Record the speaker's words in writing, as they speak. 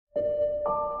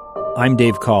I'm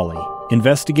Dave Cawley,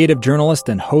 investigative journalist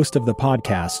and host of the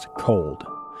podcast Cold.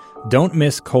 Don't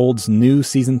miss Cold's new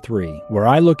Season 3, where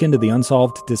I look into the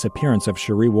unsolved disappearance of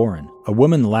Cherie Warren, a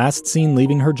woman last seen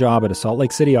leaving her job at a Salt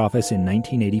Lake City office in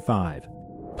 1985.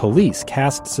 Police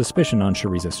cast suspicion on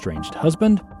Cherie's estranged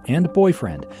husband and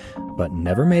boyfriend, but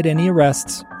never made any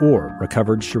arrests or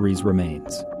recovered Cherie's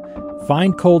remains.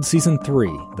 Find Cold Season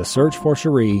 3, The Search for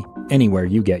Cherie, anywhere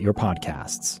you get your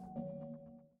podcasts.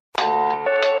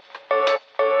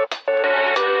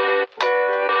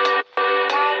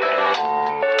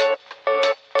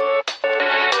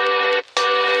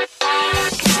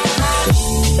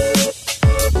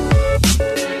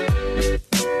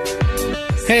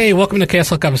 Hey, welcome to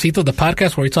KSL Cafecito, the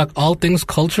podcast where we talk all things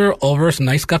culture over a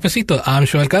nice cafecito. I'm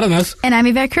Xoel and And I'm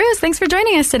Yvette Cruz. Thanks for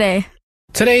joining us today.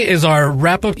 Today is our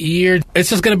wrap-up year. It's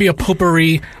just going to be a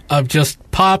potpourri of just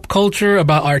pop culture,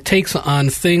 about our takes on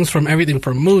things, from everything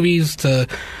from movies to,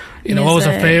 you know, what was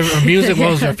our favorite music,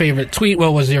 what was your favorite tweet,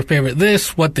 what was your favorite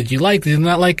this, what did you like, did you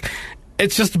not like.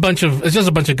 It's just a bunch of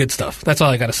good stuff. That's all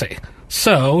I got to say.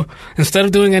 So, instead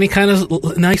of doing any kind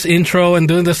of nice intro and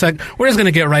doing this, we're just going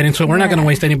to get right into it. We're not going to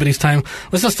waste anybody's time.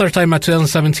 Let's just start talking about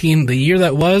 2017, the year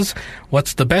that was.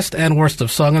 What's the best and worst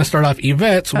of? So, I'm going to start off,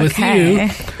 Yvette, with you.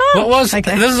 What was,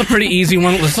 this is a pretty easy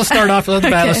one. Let's just start off at the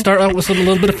bat. Let's start out with a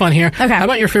little bit of fun here. Okay. How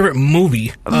about your favorite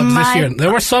movie of this year?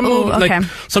 There were some,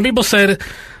 some people said,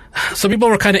 some people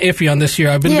were kind of iffy on this year.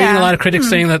 I've been reading a lot of critics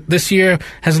saying that this year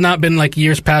has not been like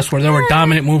years past where there were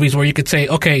dominant movies where you could say,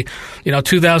 okay, you know,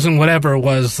 2000 whatever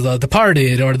was The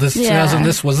Departed, or this 2000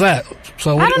 this was that.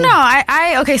 So I don't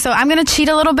know. Okay, so I'm going to cheat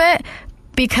a little bit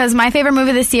because my favorite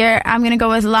movie this year, I'm going to go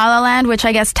with La La Land, which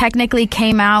I guess technically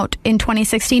came out in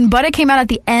 2016, but it came out at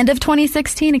the end of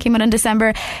 2016. It came out in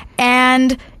December,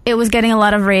 and it was getting a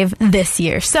lot of rave this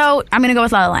year. So I'm going to go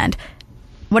with La La Land.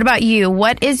 What about you?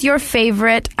 What is your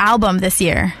favorite album this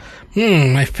year?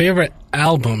 My favorite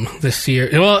album this year.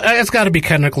 Well, it's got to be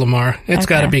Kendrick Lamar. It's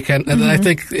got to be I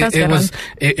think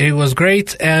it was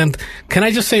great. And can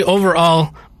I just say,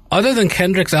 overall, other than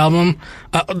Kendrick's album,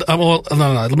 no,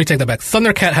 let me take that back.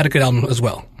 Thundercat had a good album as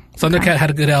well. Thundercat had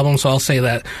a good album, so I'll say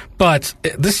that. But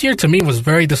this year, to me, was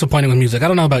very disappointing with music. I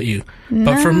don't know about you,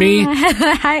 but for me,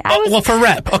 for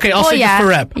rap. Okay, I'll say just for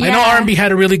rap. Yeah. I know R&B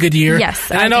had a really good year. Yes,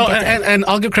 and I know, and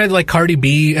I'll give credit like Cardi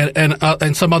B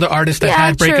and some other artists that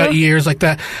had breakout years like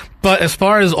that. But as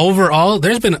far as overall,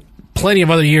 there's been plenty of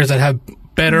other years that have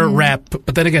better rap,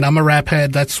 but then again, I'm a rap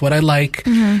head. That's what I like.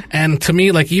 And to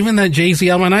me, like, even that Jay-Z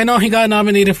album, and I know he got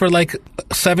nominated for like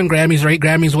 7 Grammys or 8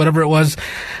 Grammys, whatever it was,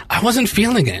 I wasn't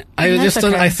feeling it.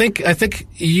 I think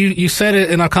you said it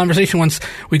in our conversation once.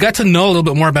 We got to know a little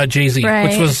bit more about Jay-Z,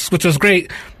 which was great.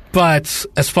 But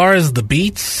as far as the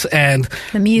beats and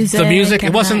the music,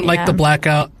 it wasn't like the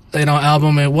Blackout,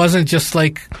 album. It wasn't just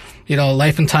like,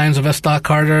 Life and Times of S.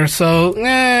 Carter. So,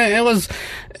 it was.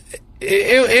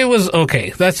 It was okay.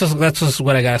 That's just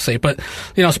what I gotta say. But,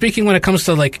 speaking when it comes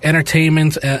to like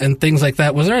entertainment and things like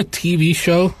that, was there a TV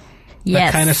show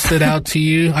that kind of stood out to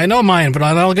you? I know mine, but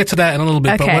I'll get to that in a little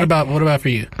bit. Okay. But what about for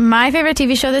you? My favorite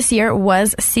TV show this year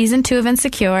was season 2 of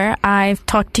Insecure. I've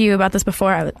talked to you about this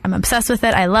before. I'm obsessed with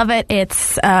it. I love it. It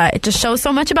just shows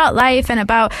so much about life and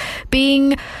about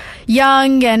being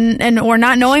young and or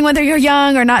not knowing whether you're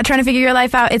young or not trying to figure your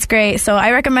life out. It's great. So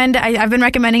I recommend it. I've been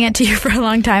recommending it to you for a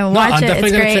long time. Watch it.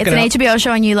 It's great. It's an HBO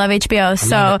show and you love HBO.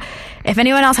 So if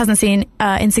anyone else hasn't seen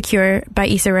Insecure by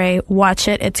Issa Rae, watch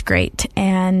it. It's great.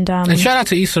 And shout out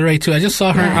to Issa Rae too. I just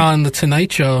saw her on The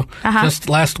Tonight Show just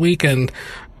last week, and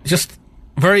just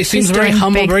seems very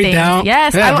humble, very down.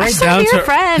 Yes, I want to be your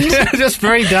friend. Just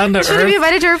very down to earth. Should be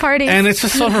invited to her party. And it's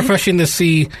just so refreshing to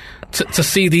see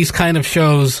these kind of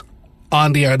shows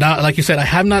on the air. Now, like you said, I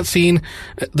have not seen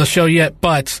the show yet,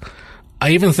 but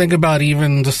I even think about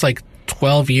even just like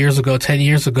 12 years ago, 10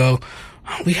 years ago,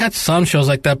 we had some shows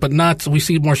like that, but not. We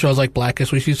see more shows like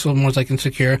Blackish. We see some more like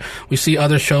Insecure. We see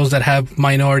other shows that have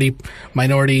minority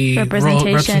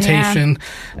representation,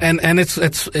 and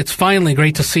it's finally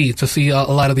great to see a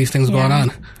lot of these things going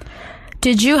on.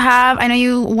 Did you have? I know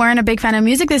you weren't a big fan of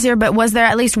music this year, but was there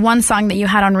at least one song that you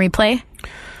had on replay?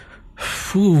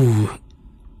 Ooh.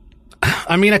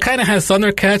 I mean, I kind of had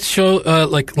Thundercat's show,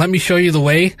 like Let Me Show You the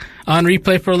Way on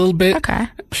replay for a little bit. Okay.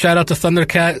 Shout out to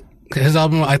Thundercat. His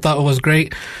album I thought was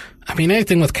great. I mean,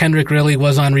 anything with Kendrick really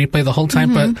was on replay the whole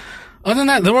time. But other than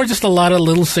that, there were just a lot of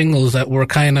little singles that were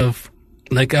kind of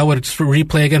like I would just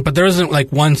replay again. But there isn't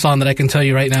like one song that I can tell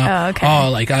you right now. Oh,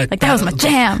 okay. That was my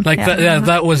jam.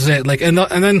 That was it. Like, and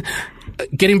then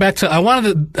getting back to,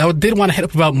 I did want to hit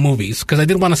up about movies because I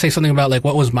did want to say something about like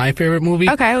what was my favorite movie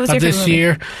of this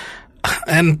year.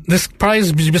 and this probably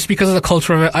is just because of the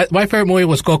culture of it. My favorite movie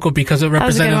was Coco because it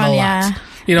represented a lot.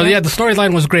 Yeah. The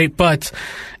storyline was great, but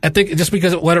I think just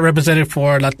because of what it represented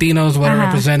for Latinos, what it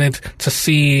represented to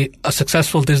see a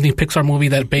successful Disney Pixar movie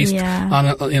that based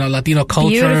on Latino culture.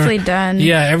 Beautifully done.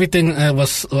 Yeah, everything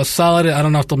was solid. I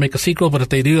don't know if they'll make a sequel, but if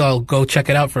they do, I'll go check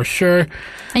it out for sure.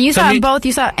 And you saw it both.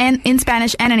 You saw it in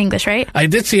Spanish and in English, right? I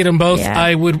did see it in both.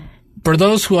 Yeah. For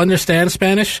those who understand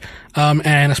Spanish,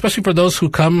 and especially for those who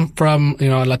come from,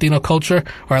 a Latino culture,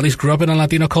 or at least grew up in a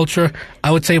Latino culture, I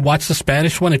would say watch the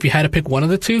Spanish one if you had to pick one of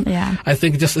the two. Yeah. I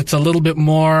think it's a little bit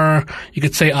more, you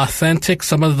could say, authentic.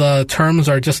 Some of the terms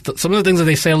are some of the things that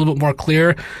they say a little bit more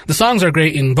clear. The songs are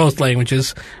great in both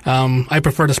languages. I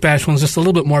prefer the Spanish ones just a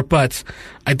little bit more, but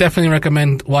I definitely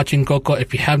recommend watching Coco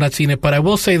if you have not seen it. But I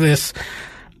will say this.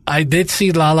 I did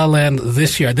see La La Land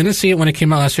this year. I didn't see it when it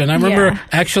came out last year. And I remember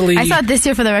actually... I saw it this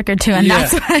year for the record, too. And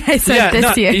that's why I said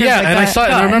this year. Yeah, and I saw it.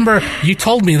 And I remember you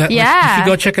told me that you should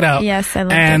go check it out. Yes, I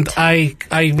loved it. And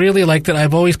I really liked it.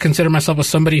 I've always considered myself as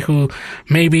somebody who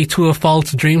maybe to a fault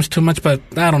dreams too much, but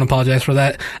I don't apologize for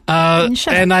that.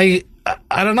 And I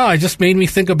don't know. It just made me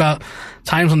think about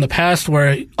times in the past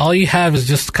where all you have is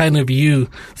just kind of you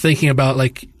thinking about,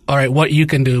 like, all right, what you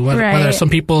can do. Whether some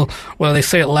people, whether they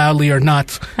say it loudly or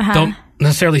not, don't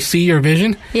necessarily see your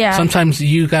vision. Yeah. Sometimes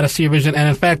you got to see your vision. And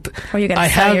in fact, or you got to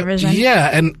sell your vision. Yeah.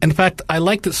 And in fact, I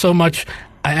liked it so much.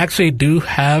 I actually do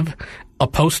have a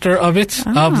poster of it,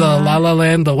 of the La La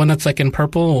Land, the one that's like in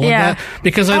purple. Like that,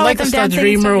 because I like the Star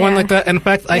Dreamer one like that. And in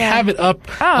fact, I have it up.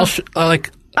 That's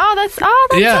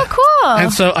so cool.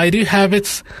 And so I do have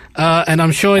it, and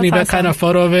I'm showing Yvette kind of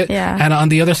photo of it. Yeah. And on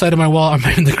the other side of my wall are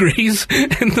my degrees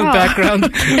in the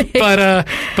background.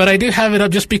 But I do have it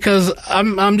up just because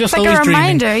I'm just always dreaming. It's like a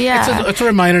reminder, yeah. It's a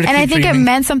reminder to keep dreaming. And I think it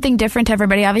meant something different to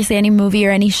everybody. Obviously, any movie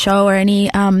or any show or any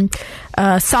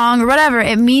song or whatever,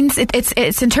 it means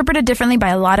it's interpreted differently by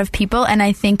a lot of people. And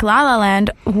I think La La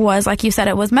Land was, like you said,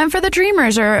 it was meant for the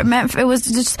dreamers, or there was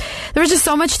just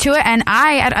so much to it. And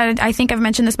I think I've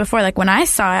mentioned this before. Like when I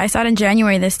saw it in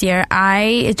January this year.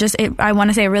 I want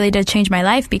to say it really did change my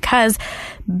life, because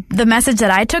the message that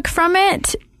I took from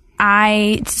it,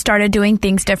 I started doing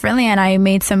things differently, and I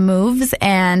made some moves,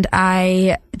 and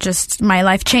my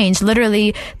life changed.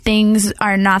 Literally, things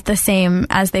are not the same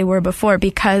as they were before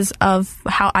because of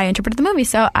how I interpreted the movie.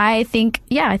 So I think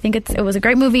it was a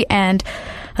great movie, and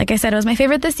like I said, it was my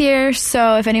favorite this year.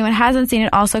 So if anyone hasn't seen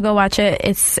it, also go watch it.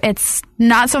 It's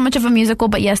not so much of a musical,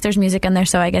 but yes, there's music in there.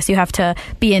 So I guess you have to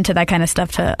be into that kind of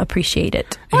stuff to appreciate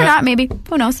it. Or not, maybe.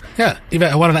 Who knows? Yeah.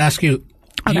 Yvette, I wanted to ask you,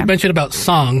 you mentioned about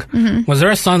song. Mm-hmm. Was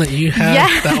there a song that you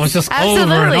had that was just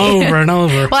over and over and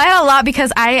over? Well, I had a lot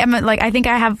because I think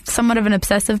I have somewhat of an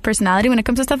obsessive personality when it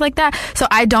comes to stuff like that. So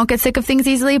I don't get sick of things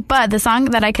easily. But the song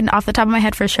that I can, off the top of my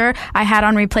head for sure, I had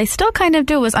on replay, still kind of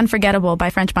do, was Unforgettable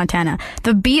by French Montana.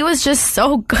 The beat was just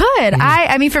so good. Mm-hmm.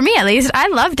 I mean, for me at least, I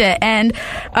loved it. And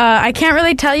I can't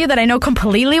really tell you that I know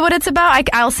completely what it's about.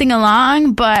 I'll sing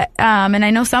along, but and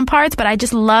I know some parts, but I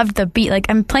just loved the beat. Like,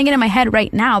 I'm playing it in my head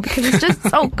right now because it's just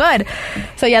so good.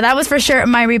 So yeah, that was for sure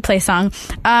my replay song.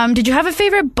 Did you have a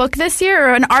favorite book this year,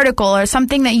 or an article, or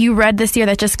something that you read this year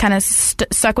that just kind of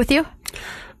stuck with you?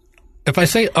 If I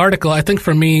say article, I think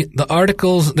for me, the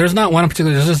articles, there's not one in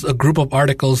particular, there's just a group of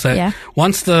articles that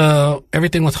once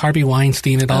everything with Harvey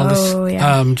Weinstein and all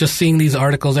this, just seeing these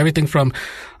articles, everything from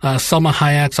Selma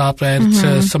Hayek's op-ed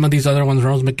to some of these other ones,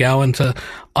 Rose McGowan, to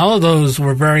all of those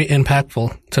were very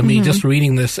impactful to me, just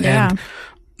reading this and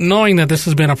knowing that this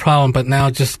has been a problem, but now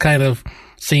just kind of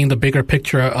seeing the bigger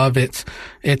picture of it,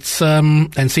 and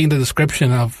seeing the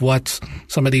description of what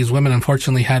some of these women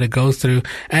unfortunately had to go through.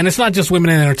 And it's not just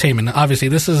women in entertainment. Obviously,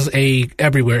 this is a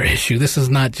everywhere issue. This is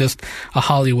not just a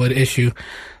Hollywood issue.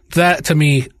 That, to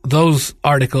me, those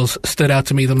articles stood out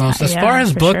to me the most. As far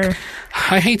as book,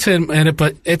 I hate to admit it,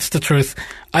 but it's the truth.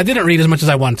 I didn't read as much as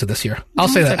I wanted to this year. I'll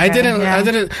say that.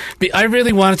 Okay. I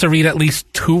really wanted to read at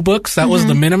least 2 books. That was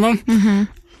the minimum.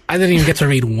 Mm-hmm. I didn't even get to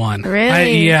read one.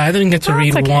 Really? I didn't get to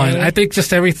read one. I think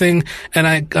just everything, and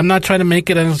I'm not trying to make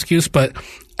it an excuse, but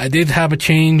I did have a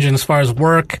change in as far as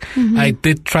work. Mm-hmm. I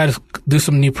did try to do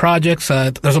some new projects.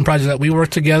 There's some projects that we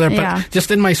worked together, but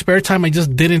just in my spare time, I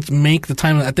just didn't make the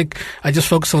time. I think I just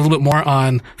focused a little bit more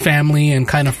on family and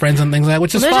kind of friends and things like that,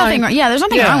 which is fine. There's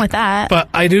nothing wrong with that. But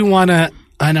I do want to,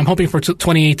 and I'm hoping for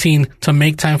 2018 to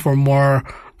make time for more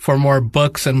for more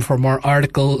books and for more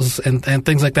articles and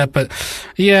things like that. But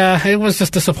yeah, it was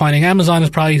just disappointing. Amazon is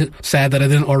probably sad that I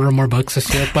didn't order more books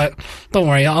this year, but don't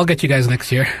worry, I'll get you guys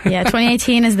next year. Yeah,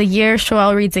 2018 is the year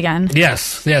Xoel reads again.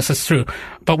 Yes, it's true.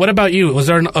 But what about you? Was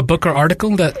there a book or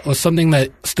article that was something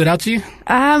that stood out to you?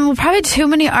 Probably too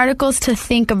many articles to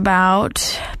think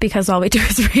about because all we do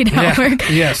is read at work.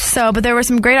 Yes. So, but there were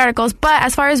some great articles. But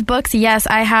as far as books, yes,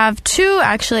 I have two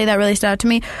actually that really stood out to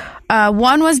me.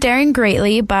 One was Daring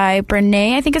Greatly by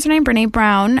Brene, I think it's her name, Brene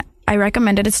Brown. I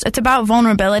recommend it. It's about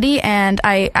vulnerability, and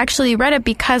I actually read it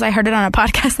because I heard it on a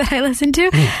podcast that I listened to,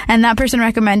 and that person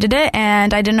recommended it,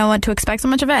 and I didn't know what to expect so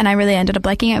much of it, and I really ended up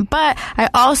liking it. But I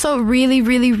also really,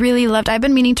 really, really loved, I've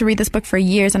been meaning to read this book for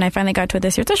years, and I finally got to it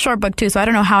this year. It's a short book too, so I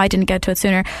don't know how I didn't get to it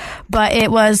sooner, but it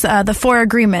was The Four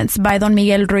Agreements by Don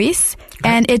Miguel Ruiz.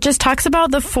 And it just talks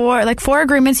about the four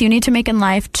agreements you need to make in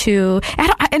life to,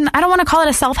 I don't want to call it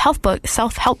a self-help book,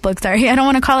 sorry. I don't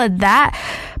want to call it that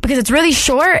because it's really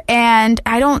short and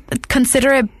I don't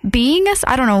consider it being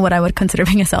I don't know what I would consider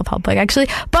being a self-help book actually,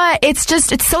 but it's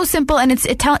so simple and it's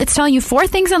telling you 4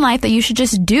 things in life that you should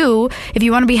just do if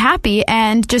you want to be happy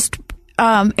and just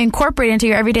incorporate into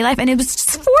your everyday life. And it was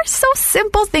just 4 so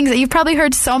simple things that you've probably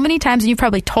heard so many times and you've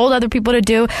probably told other people to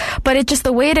do, but it just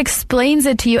the way it explains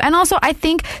it to you. And also I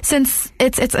think since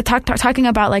it's talking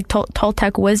about like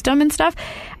Toltec wisdom and stuff,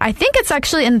 I think it's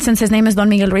actually, and since his name is Don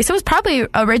Miguel Ruiz, it was probably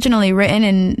originally written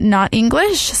in not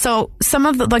English. So some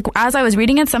of the, like as I was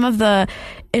reading it, some of the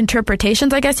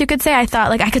interpretations, I guess you could say, I thought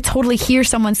like I could totally hear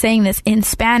someone saying this in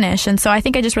Spanish, and so I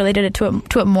think I just related it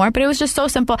to it more. But it was just so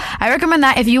simple. I recommend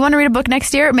that if you want to read a book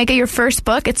next year, make it your first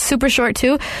book. It's super short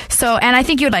too, so and I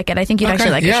think you'd like it. I think you'd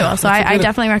actually like it, Xoel. So I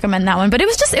definitely recommend that one. But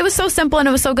it was so simple and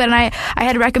it was so good, and I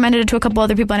had recommended it to a couple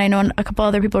other people, and I know a couple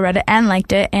other people read it and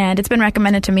liked it, and it's been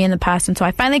recommended to me in the past, and so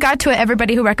I finally got to it.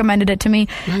 Everybody who recommended it to me,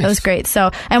 It was great.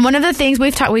 So, and one of the things we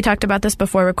talked about this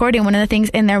before recording. One of the things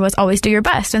in there was always do your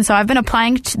best, and so I've been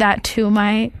applying that to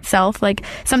myself, like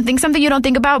something you don't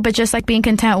think about, but just like being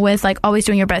content with like always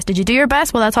doing your best. Did you do your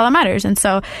best? Well, that's all that matters. And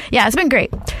so yeah, it's been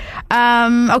great.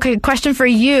 Okay, question for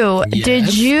you. Yes.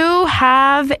 Did you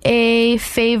have a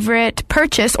favorite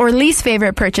purchase or least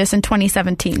favorite purchase in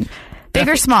 2017? Big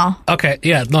or small? Okay,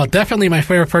 yeah, no, definitely my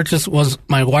favorite purchase was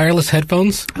my wireless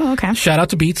headphones. Oh, okay. Shout out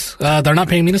to Beats. They're not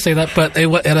paying me to say that, but they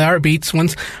are Beats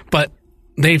ones. But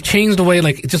they've changed the way,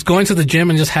 like, just going to the gym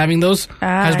and just having those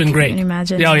has been great. I can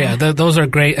imagine. Oh, yeah, those are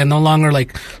great. And no longer,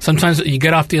 like, sometimes you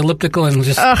get off the elliptical and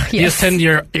just, you just send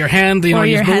your hand, you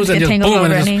moves and just boom,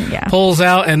 and it just pulls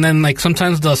out. And then, like,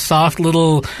 sometimes the soft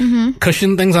little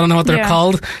cushion things, I don't know what they're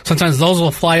called, sometimes those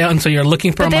will fly out, and so you're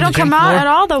looking for them on the gym floor. But they don't come out at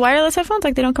all, the wireless headphones?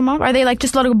 Like, they don't come out? Are they, like,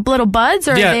 just little buds,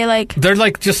 or are they, like... They're,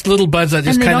 like, just little buds that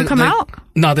just kind of... And they don't come out?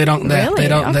 No, they don't. Really? They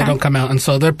don't come out, and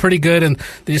so they're pretty good, and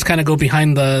they just kind of go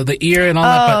behind the ear and all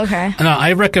that. But okay. No,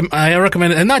 I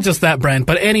recommend it, and not just that brand,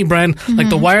 but any brand. Like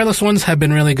the wireless ones have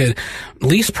been really good.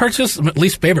 Least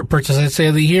favorite purchase, I'd say,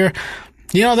 of the year.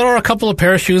 You know, there were a couple of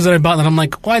pair of shoes that I bought, and I'm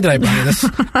like, why did I buy this?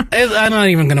 I'm not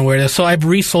even going to wear this. So I've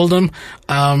resold them.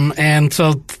 And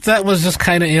so that was just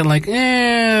kind of it. Like,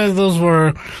 those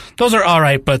are all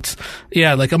right. But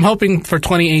yeah, like I'm hoping for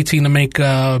 2018 to make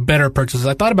better purchases.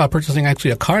 I thought about purchasing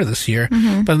actually a car this year,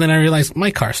 but then I realized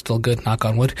my car's still good, knock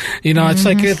on wood. You know, it's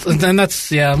like, and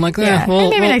that's, I'm like, well,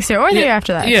 maybe next year or the year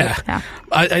after that. Yeah.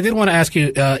 I did want to ask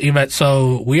you, Yvette,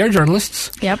 so we are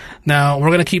journalists. Yep. Now, we're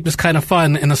going to keep this kind of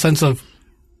fun in the sense of,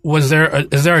 is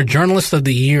there a journalist of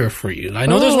the year for you? I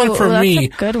know there's one for me.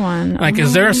 That's a good one. Like,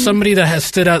 is there somebody that has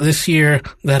stood out this year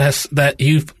that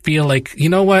you feel like, you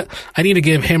know what, I need to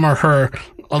give him or her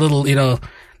a little,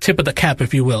 tip of the cap,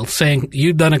 if you will, saying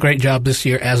you've done a great job this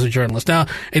year as a journalist. Now,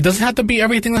 it doesn't have to be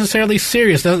everything necessarily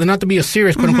serious. It doesn't have to be a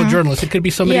serious quote-unquote journalist. It could be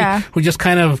somebody who just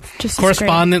kind of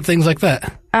correspondent, things like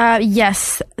that.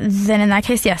 Yes. Then in that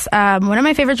case, yes. One of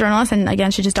my favorite journalists, and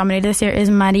again, she just dominated this year, is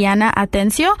Mariana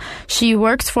Atencio. She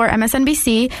works for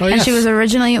MSNBC, and she was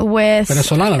originally with...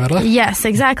 Venezolana, ¿verdad? Yes,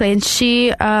 exactly. And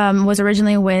she was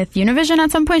originally with Univision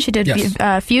at some point. She did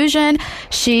Fusion.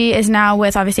 She is now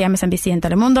with, obviously, MSNBC and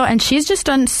Telemundo, and she's just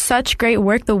done such great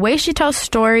work. The way she tells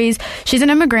stories, she's an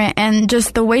immigrant, and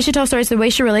just the way she tells stories, the way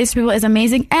she relates to people is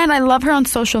amazing. And I love her on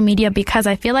social media because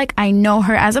I feel like I know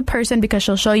her as a person because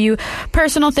she'll show you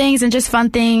personal personal things and just fun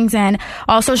things. And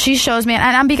also she shows me,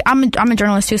 and I'm a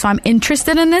journalist too, so I'm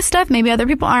interested in this stuff. Maybe other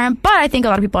people aren't, but I think a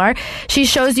lot of people are. She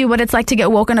shows you what it's like to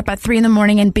get woken up at 3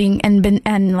 a.m.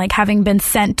 and like having been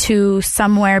sent to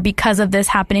somewhere because of this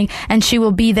happening. And she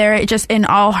will be there just in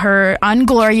all her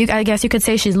unglory. I guess you could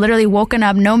say she's literally woken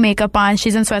up, no makeup on.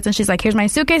 She's in sweats and she's like, here's my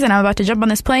suitcase and I'm about to jump on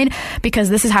this plane because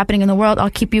this is happening in the world.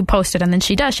 I'll keep you posted. And then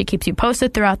she does. She keeps you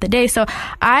posted throughout the day. So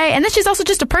and then she's also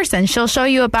just a person. She'll show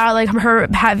you about like her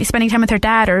spending time with her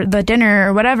dad or the dinner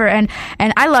or whatever. And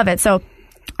I love it. So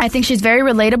I think she's very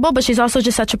relatable, but she's also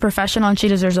just such a professional and she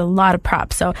deserves a lot of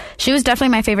props. So she was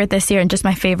definitely my favorite this year and just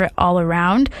my favorite all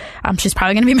around. She's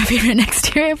probably going to be my favorite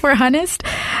next year if we're honest.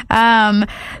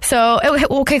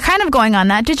 Okay, kind of going on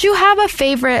that. Did you have a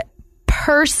favorite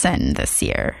person this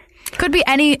year? Could be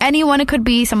anyone. It could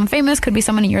be someone famous, could be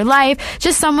someone in your life,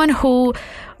 just someone who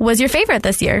was your favorite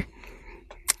this year.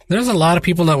 There's a lot of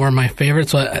people that were my favorite,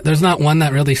 so there's not one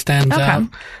that really stands out.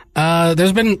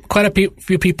 There's been quite a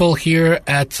few people here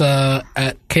at KSL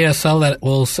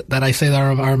that I say that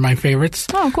are my favorites.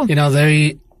 Oh, cool. You know,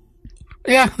 they're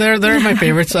my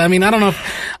favorites. I mean, I don't know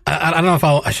if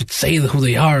I should say who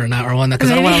they are or not or one that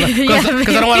because I don't want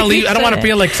to leave. I don't want to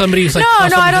feel like somebody's like.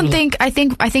 No, I don't think. I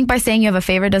think by saying you have a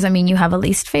favorite doesn't mean you have a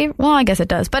least favorite. Well, I guess it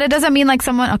does, but it doesn't mean like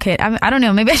someone. Okay, I don't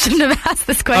know. Maybe I shouldn't have asked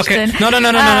this question. Okay, no.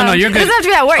 You're good. It doesn't have to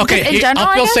be at work. Okay, in general,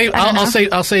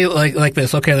 I'll say like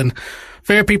this. Okay, then.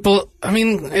 Favorite people, I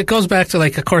mean, it goes back to,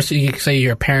 like, of course, you say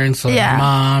your parents or your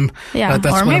mom. Yeah,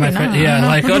 that's or one maybe of my not.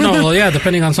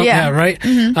 Depending on something, right?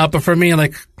 Mm-hmm. But for me,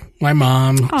 like, my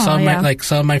mom, some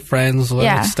of my friends,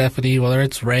 whether it's Stephanie, whether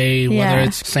it's Ray, whether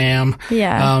it's Sam.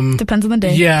 Yeah, depends on the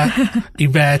day. Yeah,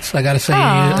 Yvette, I gotta say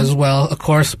as well, of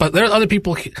course. But there are other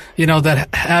people, you know,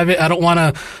 that have it. I don't want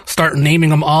to start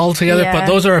naming them all together, but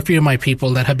those are a few of my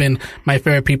people that have been my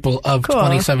favorite people of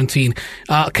 2017.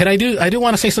 I do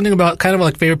want to say something about kind of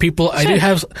like favorite people. Sure. I do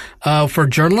have, for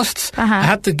journalists, I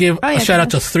have to give a shout out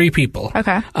to 3 people.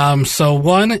 Okay. So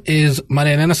one is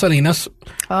Maria Elena Salinas.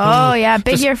 Oh,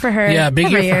 big year for her. Yeah, big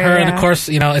year for her. And of course,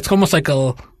 you know, it's almost like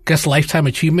lifetime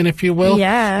achievement, if you will.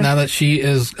 Yeah. Now that she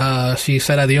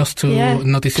said adios to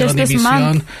Noticiero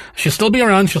Univisión. She'll still be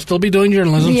around. She'll still be doing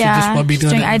journalism. Yeah. She'll just won't be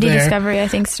doing it ID there. Discovery, I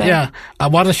think so. Yeah. I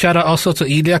want to shout out also to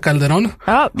Ilia Calderon.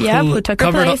 Oh, yeah, who took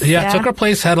her place. Took her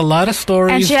place, had a lot of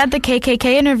stories. And she had the KKK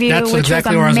interview, That's which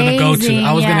exactly was where I was going to go to.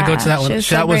 I was going to go to that one. She was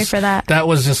so great for that. That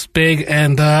was just big.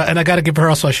 And I got to give her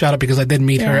also a shout out because I did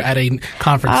meet her at a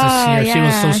conference this year. Yeah. She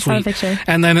was so I sweet. saw the picture.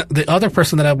 And then the other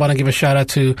person that I want to give a shout out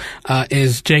to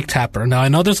is Jake Tapper. Now, I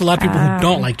know there's a lot of people who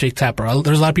don't like Jake Tapper.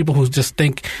 There's a lot of people who just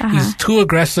think he's too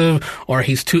aggressive or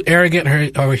he's too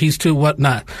arrogant or he's too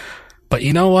whatnot. But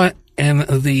you know what? In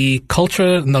the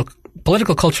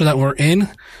political culture that we're in,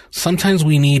 sometimes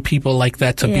we need people like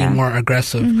that to be more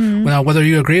aggressive. Mm-hmm. Now, whether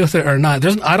you agree with it or not,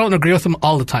 I don't agree with him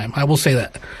all the time. I will say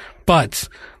that. But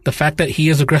the fact that he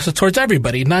is aggressive towards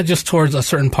everybody, not just towards a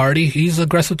certain party, he's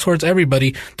aggressive towards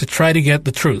everybody to try to get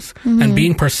the truth and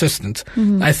being persistent.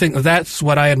 Mm-hmm. I think that's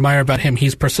what I admire about him.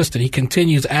 He's persistent. He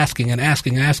continues asking and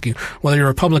asking and asking, whether you're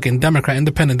Republican, Democrat,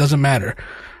 Independent, doesn't matter.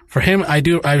 For him, I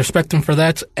respect him for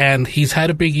that, and he's had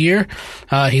a big year.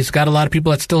 He's got a lot of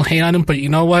people that still hate on him, but you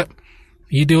know what?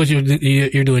 You do what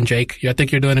you're doing, Jake. I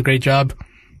think you're doing a great job.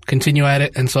 Continue at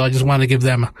it, and so I just want to give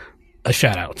them a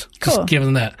shout out. Cool. Just give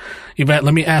them that. Yvette,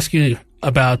 let me ask you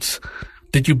about,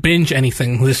 did you binge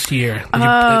anything this year?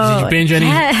 Did you binge any?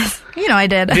 Yes. You know I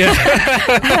did. Yeah.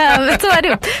 That's what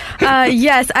I do.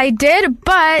 Yes, I did.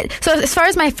 But so as far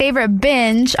as my favorite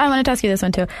binge, I wanted to ask you this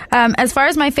one too. As far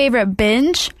as my favorite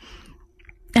binge,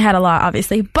 I had a lot,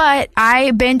 obviously, but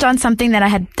I binged on something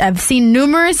that I've seen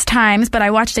numerous times, but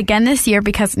I watched again this year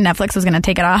because Netflix was going to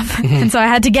take it off. Mm-hmm. And so I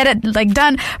had to get it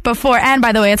done before. And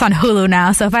by the way, it's on Hulu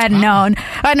now. So if I had known,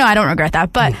 no, I don't regret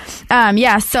that. But,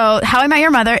 so How I Met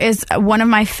Your Mother is one of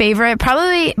my favorite,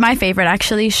 probably my favorite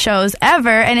actually shows ever.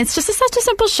 And it's just such a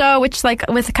simple show, which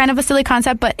with kind of a silly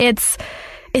concept, but it's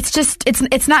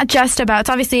not just about, it's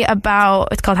obviously about,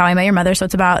 it's called How I Met Your Mother, so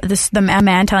it's about a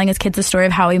man telling his kids the story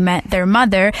of how he met their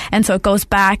mother, and so it goes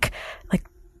back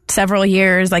several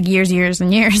years, years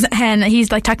and years, and he's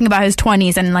talking about his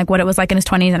 20s and what it was like in his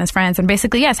 20s and his friends, and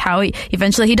basically how he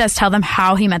eventually does tell them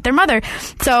how he met their mother.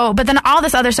 So, but then all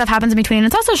this other stuff happens in between, and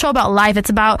it's also a show about life. It's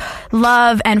about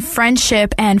love and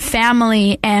friendship and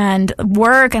family and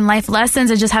work and life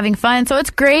lessons and just having fun. So it's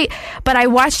great. But I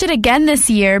watched it again this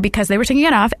year because they were taking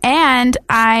it off, and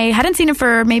I hadn't seen it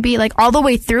for maybe all the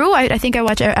way through. I think I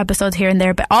watch episodes here and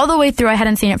there, but all the way through I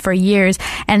hadn't seen it for years.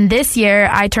 And this year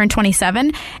I turned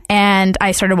 27. and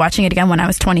I started watching it again when I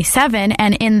was 27.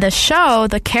 And in the show,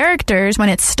 the characters, when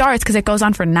it starts, because it goes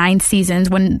on for 9 seasons,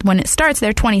 when it starts,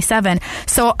 they're 27.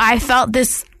 So I felt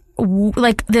this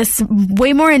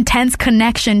way more intense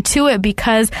connection to it,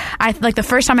 because the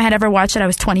first time I had ever watched it, I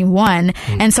was 21,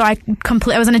 and so I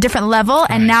was on a different level,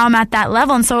 and now I'm at that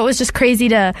level, and so it was just crazy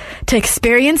to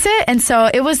experience it, and so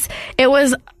it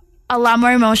was a lot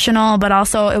more emotional, but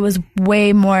also it was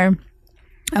way more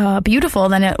beautiful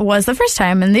than it was the first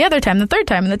time, and the other time, the third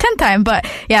time, and the 10th time. But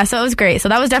yeah, so it was great. So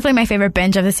that was definitely my favorite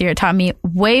binge of this year. It taught me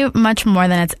way much more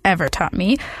than it's ever taught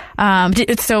me.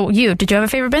 Did you have a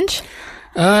favorite binge?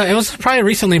 It was probably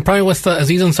recently, with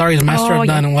Aziz Ansari's Master of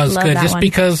None. Was good just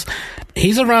because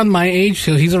he's around my age,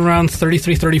 so he's around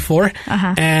 33, 34,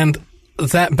 and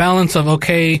that balance of,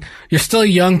 okay, you're still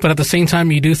young, but at the same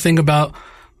time, you do think about,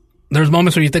 there's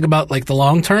moments where you think about like the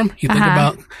long term. You think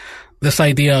about this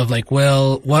idea of like,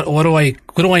 well, what do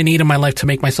I need in my life to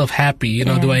make myself happy? You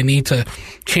know, do I need to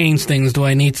change things? Do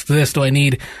I need this? Do I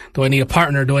need a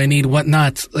partner? Do I need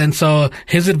whatnot? And so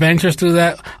his adventures through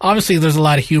that, obviously there's a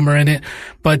lot of humor in it,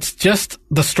 but just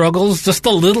the struggles, just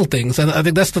the little things. And I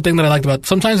think that's the thing that I liked about it.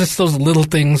 Sometimes it's those little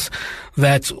things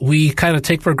that we kind of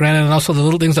take for granted, and also the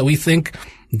little things that we think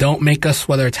don't make us,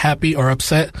 whether it's happy or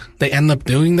upset, they end up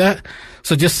doing that.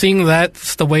 So just seeing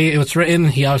that's the way it was written.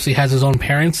 He obviously has his own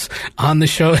parents on the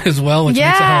show as well, which makes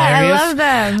it hilarious. I love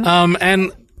them.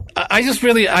 And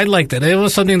I liked it. It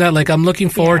was something that like I'm looking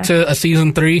forward to a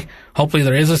season 3. Hopefully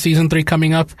there is a season 3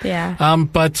 coming up. Yeah.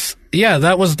 But yeah,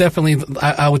 that was definitely,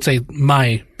 I would say,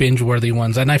 my binge-worthy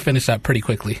ones, and I finished that pretty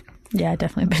quickly. Yeah,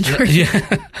 definitely binge-worthy.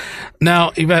 Yeah.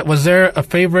 Now, Yvette, was there a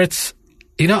favorite?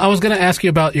 You know, I was going to ask you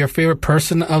about your favorite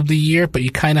person of the year, but you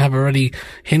kind of have already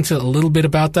hinted a little bit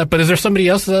about that. But is there somebody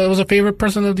else that was a favorite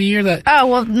person of the year? Oh,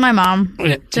 well, my mom.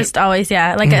 Yeah. Just always,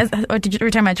 yeah. Like, did you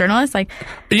return my journalist? Like,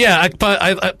 yeah,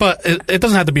 but it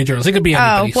doesn't have to be a journalist. It could be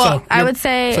anybody. Oh, well, I would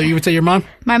say. So you would say your mom?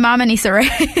 My mom and Issa Rae.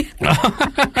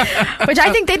 Which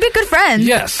I think they'd be good friends.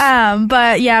 Yes.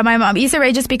 But yeah, my mom, Issa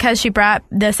Rae, just because she brought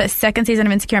this second season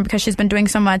of Insecure, and because she's been doing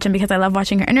so much, and because I love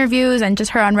watching her interviews and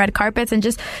just her on red carpets, and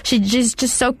she's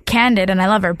just so candid, and I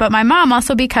love her. But my mom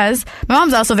also, because my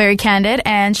mom's also very candid,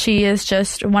 and she is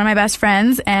just one of my best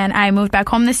friends, and I moved back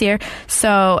home this year.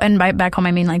 So, and by back home,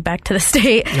 I mean like back to the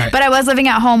state. Right. But I was living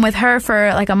at home with her for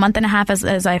like a month and a half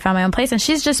as I found my own place, and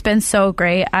she's just been so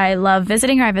great. I love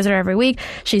visiting her. I visit her every week.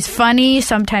 She's funny.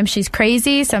 Sometimes she's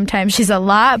crazy. Sometimes she's a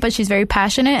lot, but she's very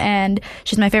passionate, and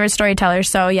she's my favorite storyteller.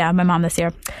 So yeah, my mom this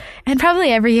year. And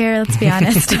probably every year, let's be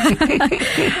honest. So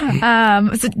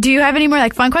do you have any more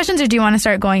like fun questions, or do you want to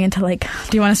start going into like,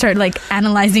 do you want to start like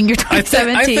analyzing your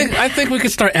 2017? I think we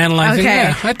could start analyzing. Okay.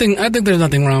 Yeah, I think there's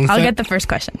nothing wrong with I'll that. get the first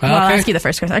question. Well, I'll ask you the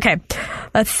first question. Okay.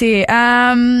 Let's see.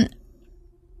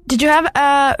 Did you have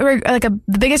the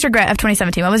biggest regret of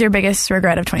 2017? What was your biggest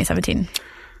regret of 2017?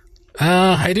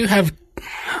 I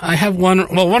have one.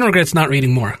 Well, one regret's not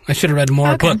reading more. I should have read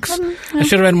more books. I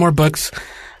should have read more books.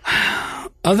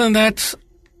 Other than that,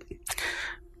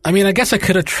 I mean, I guess I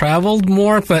could have traveled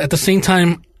more, but at the same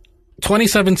time,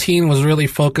 2017 was really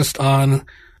focused on.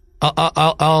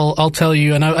 I'll tell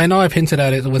you, and I know I've hinted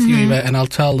at it with you, Yvette, and I'll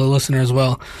tell the listener as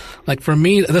well. Like for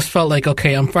me, this felt like,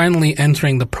 okay, I'm finally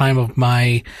entering the prime of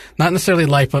my, not necessarily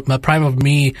life, but the prime of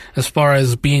me as far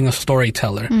as being a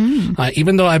storyteller.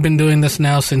 Even though I've been doing this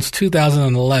now since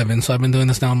 2011, so I've been doing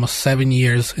this now almost 7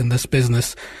 years in this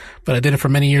business. But I did it for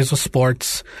many years with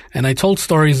sports, and I told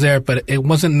stories there, but it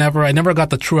wasn't I never got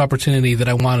the true opportunity that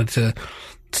I wanted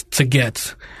to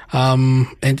get.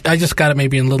 And I just got it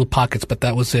maybe in little pockets, but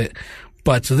that was it.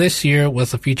 But this year,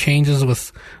 with a few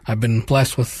changes, I've been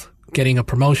blessed with getting a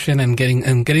promotion and getting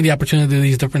the opportunity to do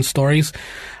these different stories.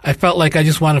 I felt like I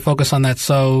just wanted to focus on that.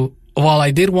 So while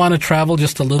I did want to travel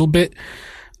just a little bit,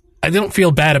 I didn't feel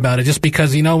bad about it, just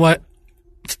because, you know what?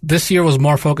 This year was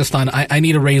more focused on I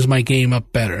need to raise my game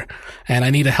up better, and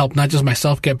I need to help not just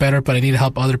myself get better, but I need to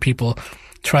help other people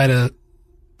try to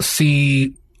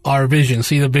see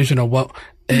the vision of what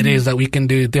it is that we can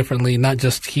do differently, not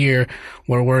just here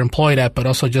where we're employed at, but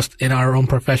also just in our own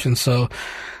profession. So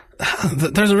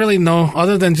there's really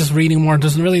other than just reading more,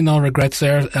 there's really no regrets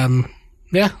there.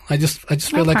 Yeah, I just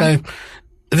feel like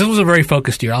this was a very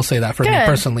focused year. I'll say that for me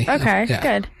personally. Okay, yeah.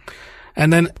 Good.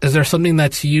 And then, is there something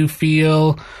that do you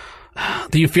feel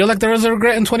like there was a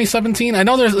regret in 2017? I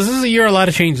know this is a year of a lot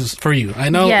of changes for you. I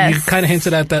know you kind of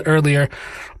hinted at that earlier,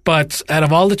 but out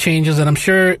of all the changes, and I'm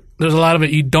sure there's a lot of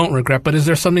it you don't regret, but is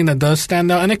there something that does stand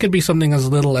out? And it could be something as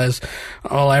little as,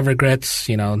 I have regrets,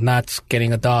 not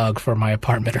getting a dog for my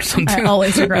apartment or something. I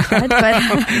always regret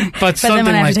that, but but then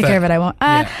when I have to take care of it, I won't.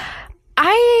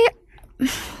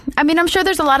 I mean, I'm sure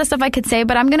there's a lot of stuff I could say,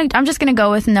 but I'm just gonna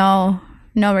go with no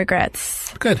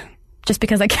regrets. Good. Just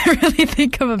because I can't really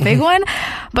think of a big one.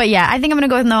 But yeah, I think I'm gonna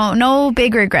go with no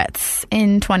big regrets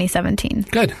in 2017.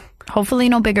 Good. Hopefully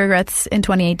no big regrets in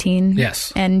 2018.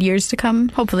 Yes. And years to come,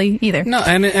 hopefully either. No,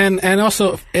 and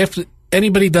also, if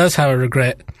anybody does have a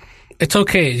regret, it's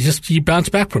okay. Just you bounce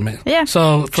back from it. Yeah.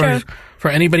 So for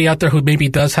anybody out there who maybe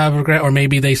does have a regret, or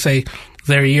maybe they say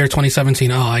their year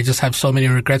 2017, oh, I just have so many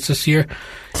regrets this year.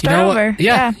 Start over.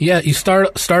 Yeah. You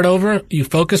start over, you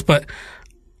focus, but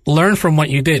learn from what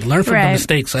you did. Learn from the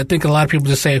mistakes. I think a lot of people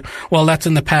just say, well, that's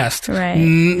in the past. Right.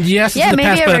 Yes, it's in the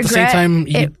past, but at the same time,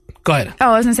 go ahead. Oh,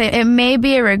 I was going to say, it may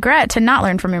be a regret to not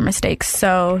learn from your mistakes,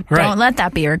 so don't let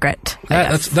that be a regret.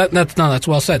 That's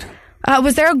well said.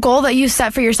 Was there a goal that you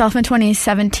set for yourself in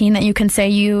 2017 that you can say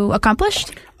you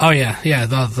accomplished? Oh, yeah.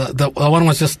 The one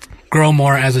was just grow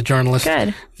more as a journalist.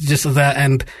 Good. Just that,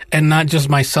 and not just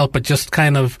myself, but just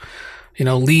kind of,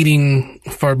 leading.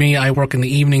 For me, I work in the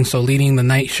evening, so leading the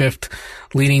night shift,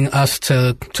 leading us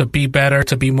to be better,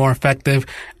 to be more effective.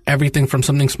 Everything from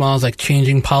something small as like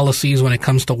changing policies when it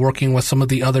comes to working with some of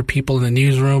the other people in the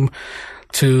newsroom,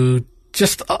 to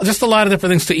just a lot of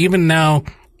different things, to even now,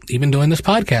 even doing this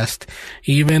podcast,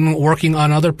 even working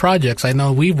on other projects. I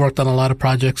know we've worked on a lot of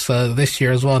projects this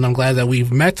year as well, and I'm glad that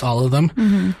we've met all of them.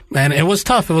 Mm-hmm. And it was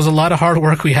tough. It was a lot of hard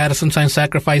work. We had to sometimes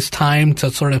sacrifice time to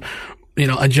sort of,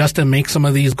 adjust and make some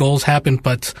of these goals happen.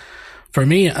 But for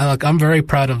me, I'm very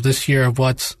proud of this year, of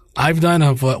what I've done,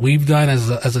 of what we've done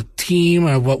as a team,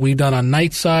 of what we've done on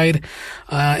night side,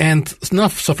 and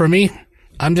enough. So for me,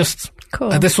 I'm just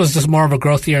cool. This was just more of a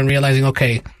growth year and realizing,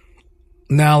 okay,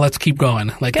 now let's keep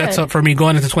going. Like Good. That's for me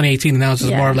going into 2018. Now it's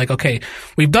just more of like, okay,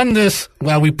 we've done this.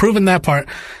 Well, we've proven that part.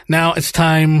 Now it's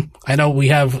time. I know we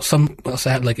have some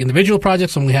like individual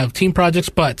projects and we have team projects,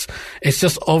 but it's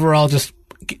just overall just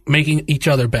making each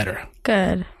other better.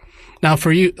 Good. Now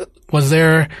for you, was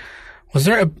there this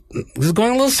is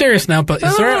going a little serious now, but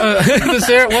is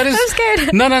there what is, I'm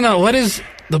scared. No. What is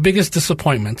the biggest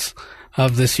disappointments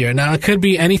of this year? Now it could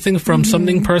be anything from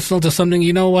something personal to something,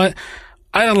 you know what?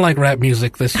 I don't like rap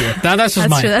music this year. Now that's just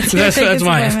mine. That's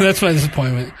mine. That's my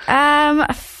disappointment.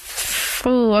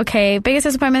 Okay. Biggest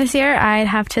disappointment this year, I'd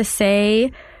have to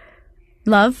say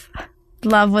love.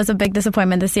 Love was a big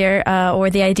disappointment this year, or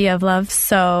the idea of love.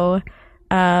 So,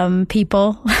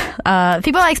 people I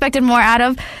expected more out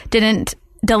of didn't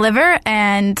deliver,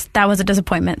 and that was a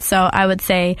disappointment. So I would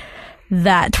say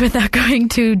that without going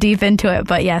too deep into it.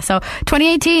 But yeah, so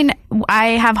 2018, I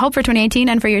have hope for 2018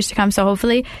 and for years to come. So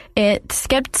hopefully it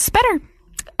gets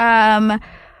better.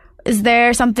 Is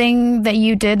there something that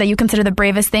you did that you consider the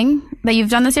bravest thing that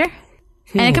you've done this year?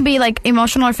 And it could be like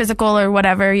emotional or physical or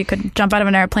whatever. You could jump out of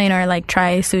an airplane or like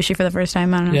try sushi for the first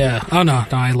time. I don't know. Yeah. Oh no,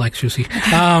 I like sushi.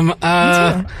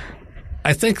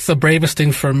 I think the bravest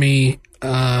thing for me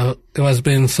it has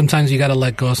been sometimes you got to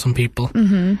let go of some people,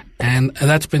 and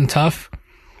that's been tough.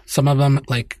 Some of them,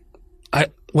 like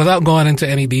without going into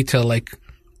any detail, like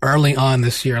early on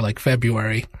this year, like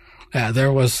February,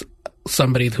 there was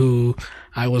somebody who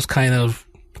I was kind of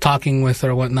talking with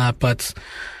or whatnot, but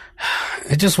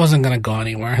it just wasn't going to go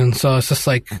anywhere. And so it's just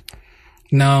like,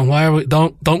 no, why are we,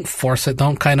 don't force it.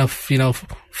 Don't kind of,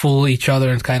 fool each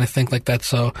other and kind of think like that.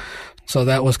 So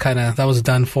that was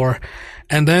done for.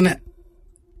 And then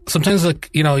sometimes,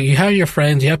 like, you have your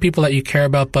friends, you have people that you care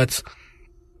about, but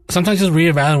sometimes just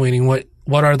reevaluating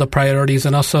what are the priorities,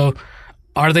 and also,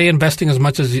 are they investing as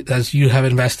much as you have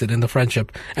invested in the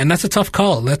friendship? And that's a tough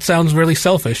call. That sounds really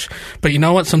selfish, but you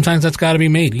know what? Sometimes that's got to be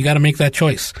made. You got to make that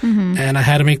choice. Mm-hmm. And I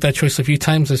had to make that choice a few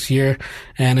times this year.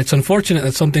 And it's unfortunate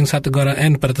that some things have to go to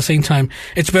end, but at the same time,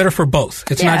 it's better for both.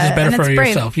 It's not just better for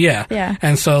yourself. Yeah.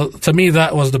 And so to me,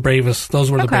 that was the bravest. Those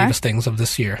were the bravest things of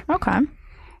this year. Okay.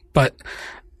 But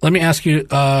let me ask you,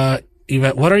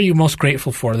 Yvette, what are you most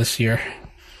grateful for this year?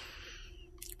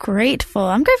 Grateful.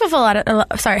 I'm grateful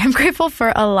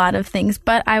for a lot of things,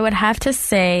 but I would have to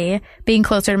say being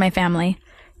closer to my family.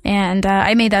 And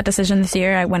I made that decision this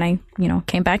year when I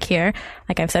came back here,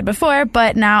 like I've said before,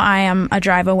 but now I am a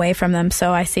drive away from them,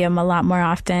 so I see them a lot more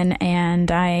often. And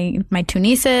my two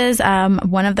nieces,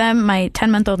 one of them, my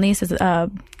 10-month-old niece is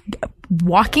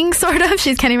walking, sort of.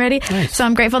 She's getting ready. Nice. So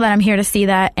I'm grateful that I'm here to see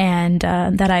that, and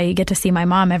that I get to see my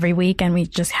mom every week, and we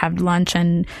just have lunch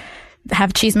and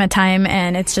have chisme time,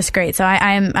 and it's just great. So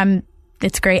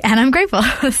it's great, and I'm grateful.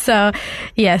 So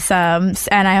yes, and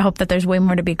I hope that there's way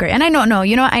more to be great. And I know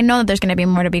that there's going to be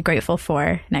more to be grateful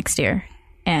for next year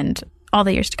and all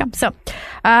the years to come. So,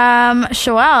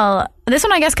 Xoel, this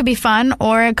one I guess could be fun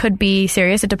or it could be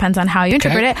serious. It depends on how you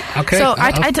interpret it. Okay. So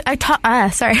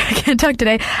sorry, I can't talk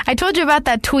today. I told you about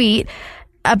that tweet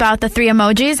about the 3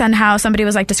 emojis and how somebody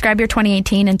was like, describe your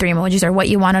 2018 in 3 emojis or what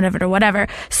you want out of it or whatever.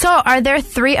 So are there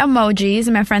 3 emojis,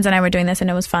 and my friends and I were doing this and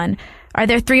it was fun. Are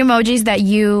there 3 emojis that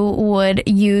you would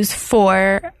use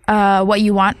for what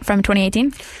you want from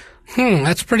 2018?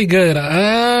 That's pretty good.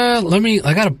 I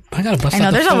gotta bust. I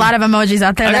know there's a lot of emojis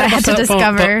out there that I had to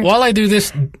discover. But while I do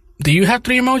this, do you have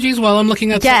 3 emojis while I'm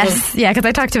looking at? Yes, yeah, because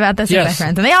I talked about this with my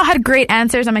friends, and they all had great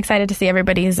answers. I'm excited to see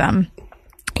everybody's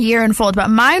year unfold. But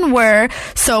mine were,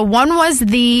 so one was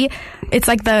it's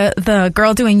like the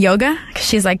girl doing yoga.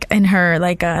 She's like in her,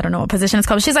 like, I don't know what position it's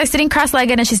called. She's like sitting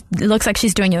cross-legged and it looks like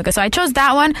she's doing yoga. So I chose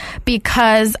that one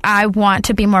because I want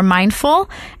to be more mindful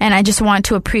and I just want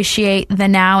to appreciate the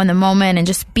now and the moment and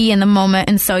just be in the moment.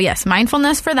 And so yes,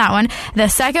 mindfulness for that one. The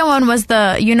second one was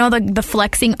the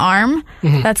flexing arm.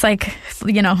 That's like,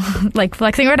 like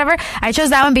flexing or whatever. I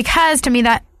chose that one because to me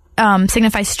that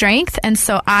signifies strength, and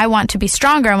so I want to be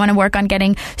stronger. I want to work on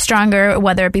getting stronger,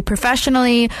 whether it be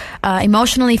professionally,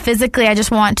 emotionally, physically. I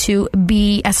just want to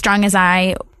be as strong as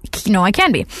I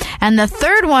can be. And the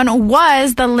third one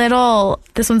was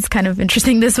this one's kind of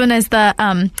interesting. This one is the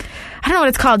I don't know what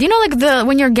it's called. Like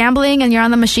when you're gambling and you're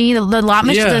on the machine,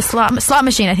 the slot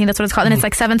machine, I think that's what it's called. And it's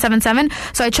like 777.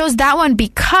 So I chose that one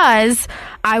because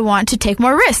I want to take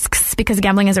more risks because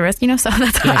gambling is a risk, so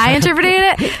that's how I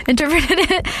interpreted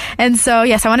it. And so,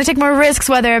 yes, I want to take more risks,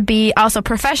 whether it be also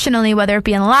professionally, whether it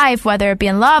be in life, whether it be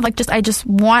in love. I just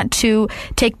want to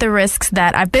take the risks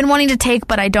that I've been wanting to take,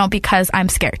 but I don't because I'm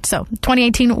scared. So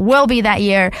 2018 will be that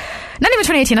year. Not even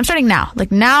 2018. I'm starting now.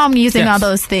 Like now I'm using all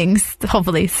those things,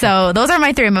 hopefully. So those are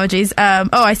my 3 emojis.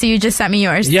 I see you just sent me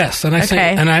yours. Yes, and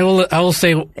I will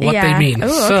say what they mean. Ooh,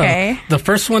 okay. So the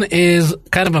first one is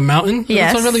kind of a mountain.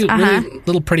 Yes. It's a really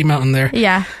little pretty mountain there.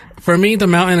 Yeah. For me, the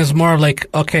mountain is more of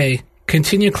like, okay,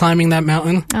 continue climbing that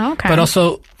mountain. Oh, okay. But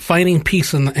also finding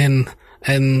peace in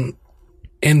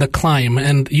the climb.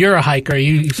 And you're a hiker.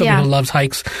 You're somebody who loves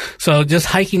hikes. So just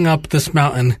hiking up this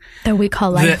mountain. That we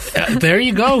call life. There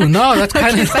you go. No, that's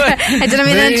kind of... I didn't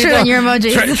mean that true in your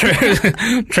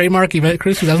emojis. Trademark Yvette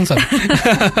Cruz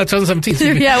 2007.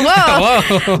 2017. Yeah,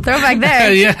 whoa. Throwback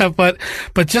there. Yeah, but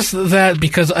just that,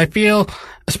 because I feel,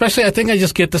 especially I think I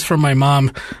just get this from my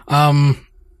mom,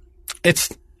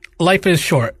 life is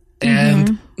short,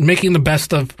 and making the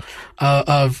best of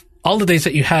all the days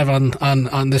that you have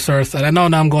on this earth. And I know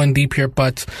now I'm going deep here,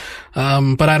 but I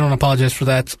don't apologize for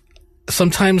that.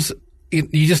 Sometimes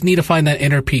you just need to find that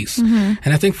inner peace. And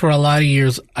I think for a lot of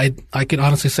years, I can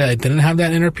honestly say I didn't have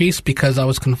that inner peace because I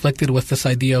was conflicted with this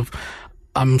idea of,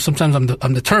 sometimes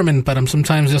I'm determined, but I'm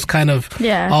sometimes just kind of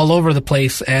all over the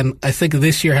place. And I think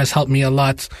this year has helped me a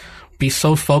lot be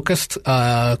so focused,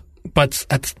 but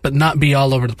not be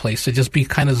all over the place, to just be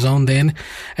kind of zoned in,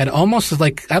 and almost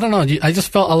like, I don't know, I just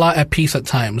felt a lot at peace at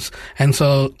times. And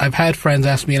so I've had friends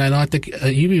ask me, and I think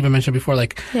you even mentioned before,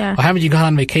 like, haven't you gone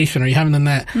on vacation, or you haven't done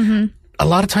that? A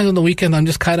lot of times on the weekend, I'm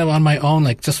just kind of on my own,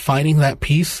 like just finding that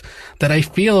peace that I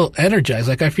feel energized.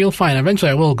 Like I feel fine. Eventually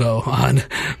I will go on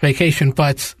vacation,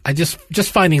 but I just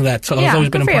finding that. So it's always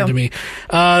been important to me.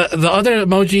 The other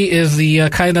emoji is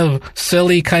the kind of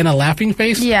silly, kind of laughing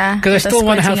face. Yeah. Because I still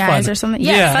want to have fun. Or something.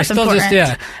 Yes, that's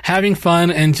important. Having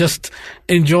fun and just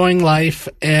enjoying life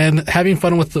and having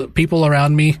fun with the people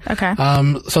around me. Okay.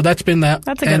 So that's been that.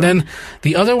 That's a good one. And then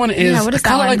the other one is, what is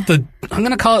that one? I'm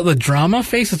going to call it the drama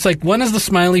face. It's like, one is the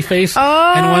smiley face,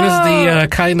 and one is the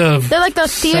kind of, they're like the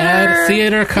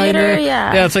theater kind of.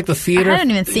 Yeah, it's like the theater. I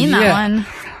hadn't even seen that one.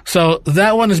 So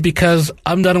that one is because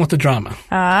I'm done with the drama. Like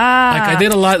I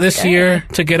did a lot this year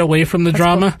to get away from the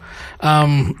drama.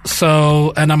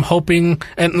 Cool. And I'm hoping,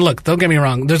 and look, don't get me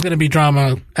wrong, there's going to be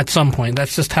drama at some point.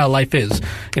 That's just how life is.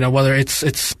 Whether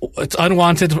it's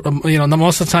unwanted,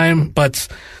 most of the time, but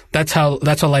that's how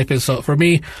life is. So for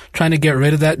me, trying to get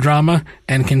rid of that drama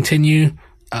and continue,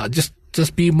 just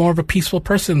be more of a peaceful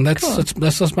person. That's cool.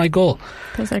 That's just my goal.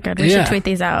 Those are good. We should tweet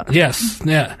these out. Yes.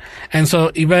 Yeah. And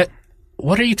so, Yvette,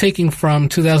 what are you taking from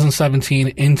 2017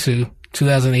 into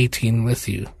 2018 with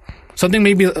you? Something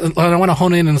maybe, I want to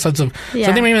hone in the sense of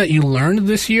something maybe that you learned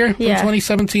this year from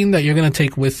 2017 that you're going to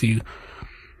take with you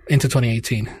into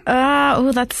 2018.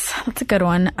 That's a good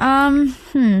one.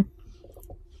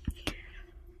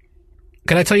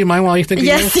 Can I tell you mine while you think?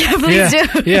 Yes, please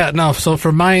do. Yeah, no. So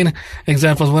for mine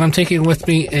examples, what I'm taking with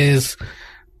me is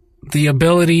the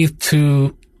ability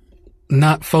to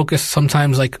not focus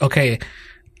sometimes, like, okay,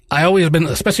 I always been,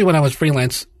 especially when I was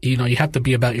freelance, you have to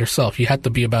be about yourself. You have to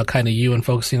be about kind of you and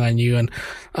focusing on you. And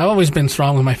I've always been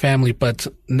strong with my family, but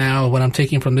now what I'm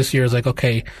taking from this year is like,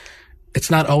 okay, it's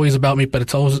not always about me, but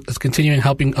it's continuing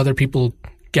helping other people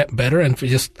get better and to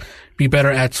just be better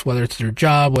at whether it's your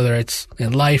job, whether it's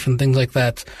in life and things like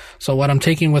that. So what I'm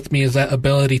taking with me is that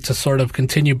ability to sort of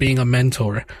continue being a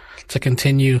mentor, to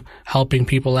continue helping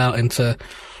people out and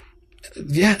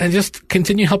and just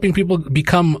continue helping people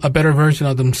become a better version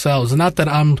of themselves. And not that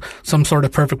I'm some sort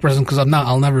of perfect person, because I'm not,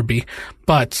 I'll never be.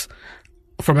 But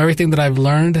from everything that I've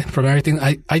learned, from everything,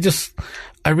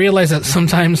 I realize that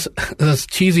sometimes, as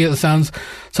cheesy as it sounds,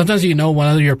 sometimes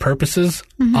one of your purposes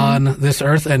on this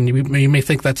earth, and you may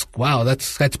think that's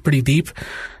pretty deep.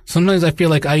 Sometimes I feel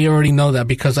like I already know that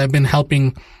because I've been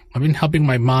helping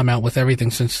my mom out with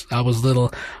everything since I was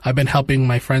little. I've been helping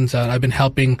my friends out. I've been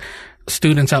helping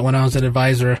students out when I was an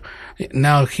advisor.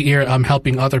 Now here I'm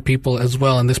helping other people as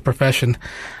well in this profession.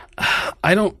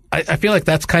 I feel like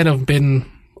that's kind of been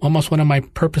almost one of my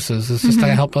purposes, is just to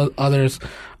help others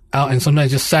out, and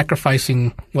sometimes just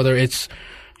sacrificing, whether it's,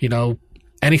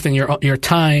 anything, your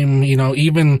time,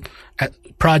 even at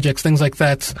projects, things like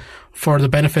that, for the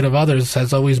benefit of others has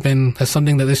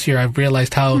something that this year I've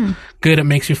realized how good it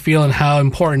makes you feel and how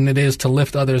important it is to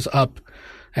lift others up.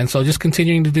 And so just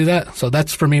continuing to do that. So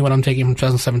that's for me what I'm taking from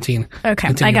 2017.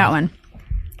 Okay, I got one.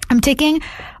 I'm taking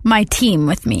my team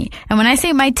with me. And when I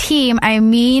say my team, I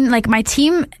mean like my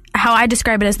team, how I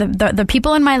describe it as the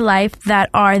people in my life that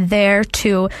are there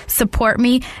to support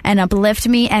me and uplift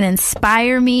me and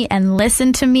inspire me and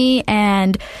listen to me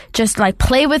and just like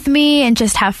play with me and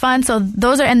just have fun. So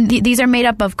these are made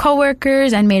up of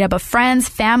coworkers and made up of friends,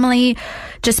 family,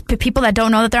 just people that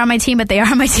don't know that they're on my team, but they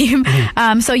are on my team.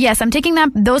 So yes, I'm taking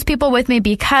those people with me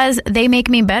because they make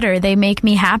me better. They make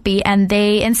me happy, and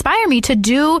they inspire me to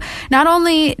do, not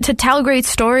only to tell great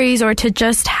stories or to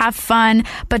just have fun,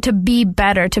 but to be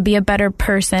better, to be a better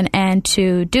person and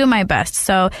to do my best.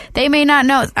 So they may not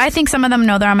know. I think some of them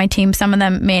know they're on my team. Some of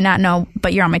them may not know,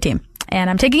 but you're on my team. And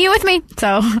I'm taking you with me.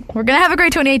 So we're going to have a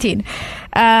great 2018.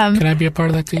 Can I be a part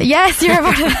of that team? Yes, you're a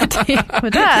part of that team.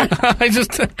 With that.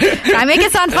 I make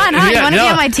it sound fun, huh? Yeah, you want to be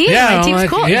on my team? Yeah, my team's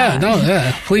cool.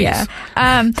 Yeah, please.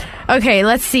 Yeah. Okay,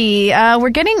 let's see. We're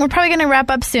probably going to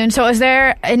wrap up soon. So is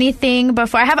there anything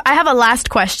before? I have a last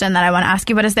question that I want to ask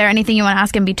you, but is there anything you want to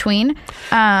ask in between?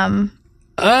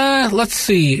 Let's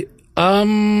see.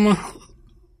 Well,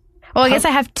 I guess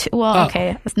I have two. Well,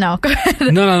 okay. No, go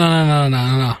ahead.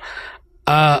 No.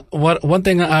 One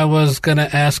thing I was gonna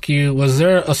ask you, was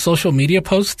there a social media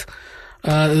post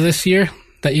this year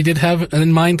that you did have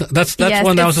in mind? That's yes,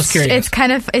 one that I was just curious.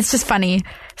 It's just funny.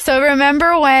 So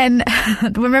remember when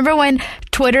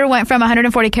Twitter went from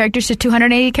 140 characters to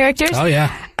 280 characters? Oh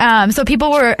yeah. So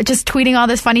people were just tweeting all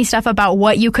this funny stuff about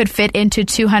what you could fit into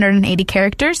 280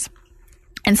 characters.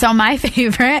 And so my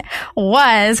favorite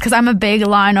was, because I'm a big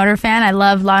Law and Order fan, I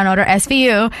love Law and Order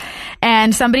SVU,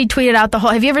 and somebody tweeted out the whole,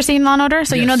 have you ever seen Law and Order?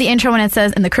 So yes. You know the intro when it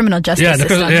says, in the criminal justice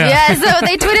system. Yeah, so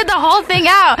they tweeted the whole thing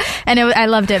out, and I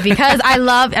loved it, because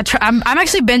I'm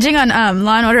actually binging on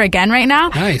Law and Order again right now.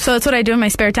 Nice. So that's what I do in my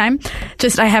spare time.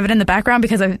 Just, I have it in the background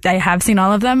because I have seen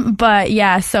all of them. But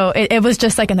yeah, so it was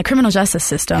just like in the criminal justice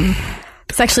system.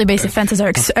 Sexually based offenses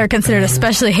are considered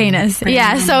especially heinous.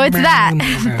 Yeah, so it's that.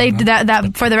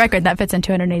 That for the record, that fits in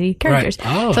 280 characters. Right.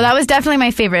 Oh. So that was definitely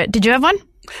my favorite. Did you have one?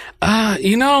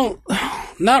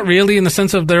 Not really, in the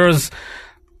sense of there was...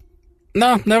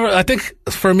 No, never. I think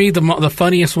for me, the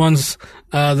funniest ones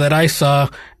that I saw,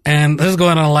 and this is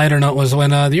going on a lighter note, was when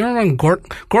do you remember when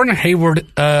Gordon Hayward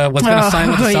was going to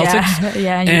sign with the Celtics?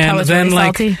 Yeah, and Utah was really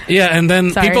salty. And then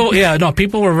Sorry.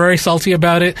 people were very salty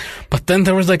about it, but then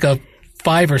there was like a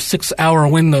 5 or 6 hour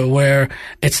window where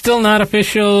it's still not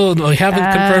official. We haven't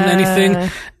confirmed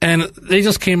anything. And they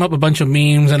just came up a bunch of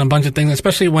memes and a bunch of things,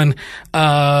 especially when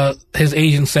his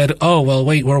agent said, oh, well,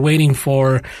 wait, we're waiting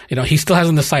for, he still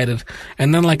hasn't decided.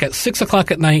 And then like at 6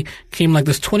 o'clock at night came like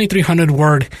this 2,300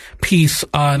 word piece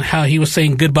on how he was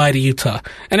saying goodbye to Utah.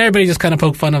 And everybody just kind of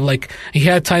poked fun of like, he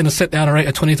had time to sit down and write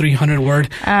a 2,300 word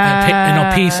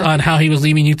piece on how he was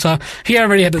leaving Utah. He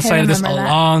already had decided this a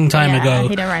long time ago. He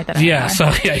didn't write that. Yeah. So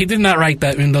yeah, he did not write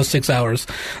that in those 6 hours.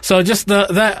 So just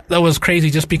that was crazy,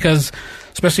 just because,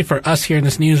 especially for us here in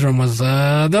this newsroom,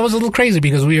 that was a little crazy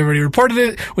because we already reported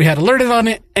it, we had alerted on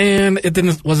it, and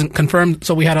it wasn't confirmed,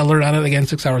 so we had to alert on it again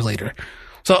 6 hours later.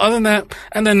 So other than that,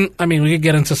 and then, we could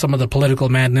get into some of the political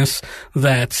madness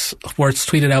where it's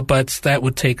tweeted out, but that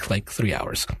would take like 3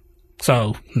 hours.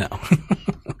 So, no.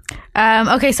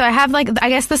 Okay, so I have I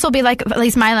guess this will be like at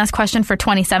least my last question for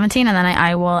 2017, and then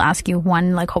I will ask you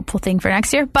one hopeful thing for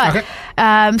next year. But,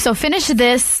 okay. So finish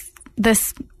this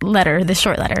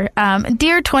short letter.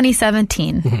 Dear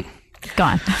 2017, go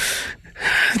on.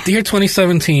 Dear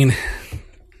 2017,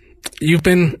 you've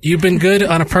been good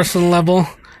on a personal level,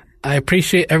 I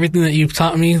appreciate everything that you've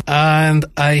taught me, and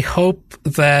I hope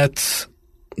that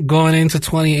going into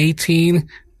 2018,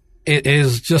 it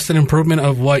is just an improvement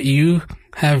of what you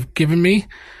have given me.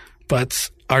 But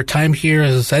our time here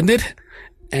has ended,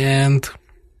 and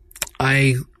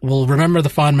I will remember the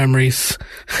fond memories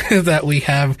that we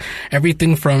have.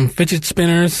 Everything from fidget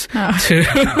spinners to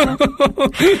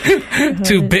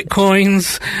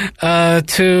Bitcoins,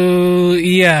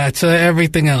 to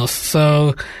everything else.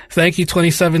 So thank you,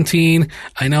 2017.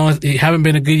 I know it haven't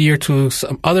been a good year to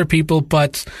some other people,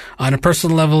 but on a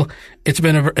personal level, it's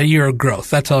been a year of growth.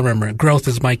 That's all I remember. Growth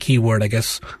is my key word, I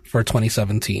guess, for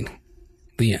 2017.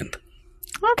 The end.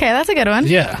 Okay, that's a good one.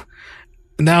 Yeah.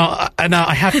 Now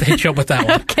I have to hit you up with that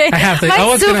one. Okay. I have to.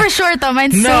 Mine's super short, though.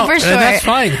 Mine's super short. That's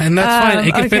fine. And that's fine.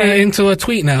 You can fit it into a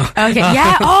tweet now. Okay.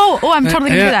 Yeah. Oh, I'm totally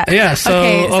going to do that. Yeah. So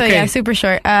yeah, super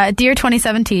short. Dear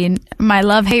 2017, my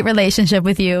love-hate relationship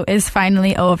with you is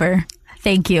finally over.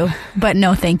 Thank you, but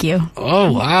no thank you.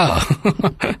 Oh, wow.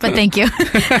 But thank you.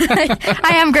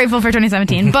 I am grateful for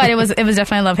 2017, but it was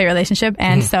definitely a love-hate relationship.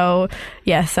 And so,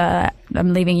 yes,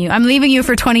 I'm leaving you. I'm leaving you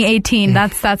for 2018.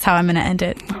 That's how I'm going to end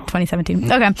it.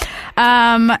 2017. Okay.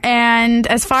 And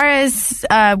as far as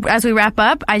we wrap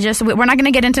up, we're not going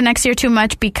to get into next year too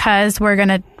much because we're going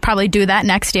to probably do that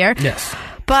next year. Yes.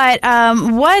 But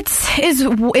in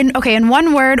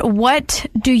one word, what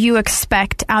do you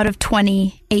expect out of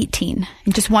 2018?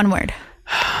 In just one word.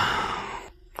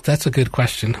 That's a good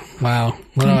question. Wow.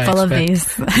 What do I expect? Full of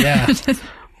these. Yeah.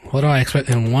 What do I expect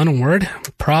in one word?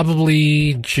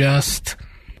 Probably just,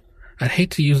 I'd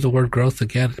hate to use the word growth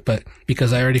again, but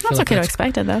because I already feel like that's okay to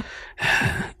expect it, though.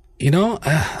 You know,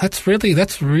 that's really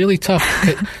tough.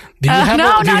 Do you have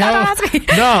don't ask me.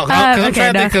 No, I'm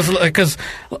trying to think because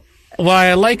while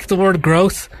I like the word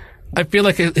growth, I feel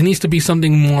like it needs to be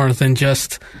something more than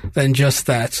just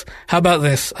that. How about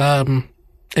this?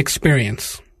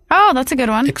 Experience. Oh, that's a good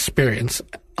one. Experience.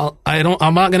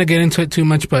 I'm not going to get into it too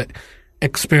much, but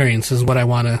experience is what I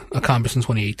want to accomplish in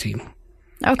 2018.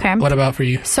 Okay. What about for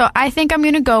you? So I think I'm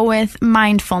going to go with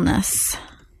mindfulness.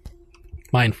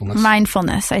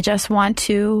 Mindfulness. I just want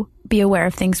to be aware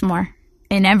of things more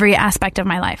in every aspect of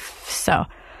my life. So,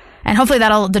 and hopefully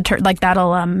that'll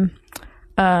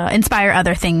inspire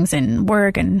other things in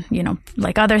work and,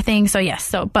 other things. So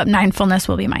yes. But mindfulness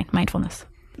will be mine. Mindfulness.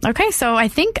 Okay. So I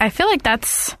feel like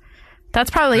that's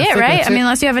probably it, right? I mean,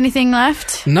 unless you have anything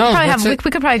left. No, we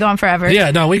could probably go on forever.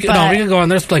 Yeah, we could go on.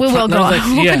 There's we will go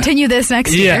on. We'll continue this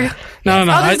next year. No.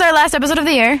 This is our last episode of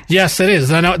the year. Yes, it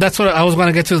is. I know. That's what I was going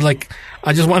to get to.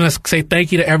 I just want to say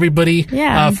thank you to everybody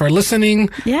for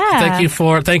listening. Yeah.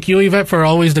 Thank you, Yvette, for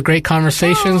always the great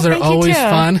conversations. They're always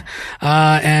fun.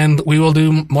 And we will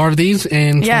do more of these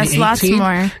in 2018. Yes, lots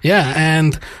more. Yeah,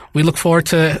 and we look forward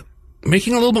to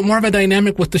making a little bit more of a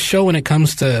dynamic with the show when it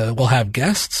comes to, we'll have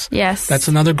guests. Yes. That's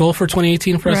another goal for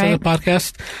 2018 for us on the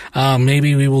podcast.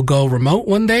 Maybe we will go remote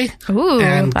one day.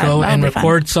 And go and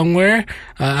record somewhere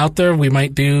out there. We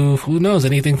might do, who knows,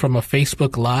 anything from a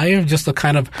Facebook Live, just to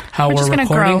kind of how we're recording.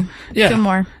 Grow. Yeah. Do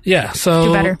more. Yeah. So,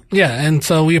 do better. Yeah. And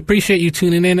so we appreciate you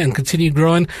tuning in and continue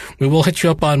growing. We will hit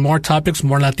you up on more topics,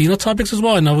 more Latino topics as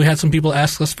well. I know we had some people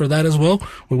ask us for that as well.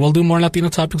 We will do more Latino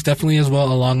topics definitely as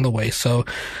well along the way. So,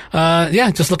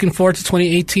 just looking forward to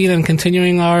 2018 and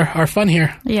continuing our fun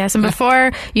here. Yes, and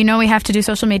before, we have to do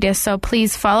social media, so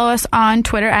please follow us on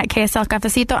Twitter at KSL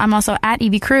Cafecito. I'm also at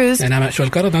Evie Cruz. And I'm at Xoel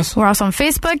Cárdenas. We're also on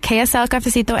Facebook, KSL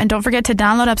Cafecito, and don't forget to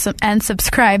download and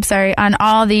subscribe, on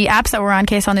all the apps that we're on,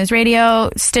 KSL News Radio,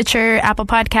 Stitcher, Apple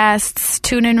Podcasts,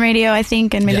 TuneIn Radio, I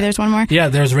think, and maybe there's one more. Yeah,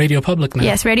 there's Radio Public now.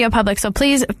 Yes, Radio Public. So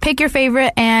please pick your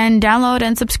favorite and download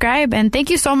and subscribe. And thank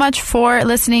you so much for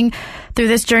listening through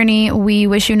this journey. We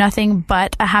wish you nothing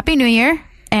but a happy new year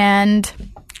and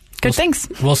good things.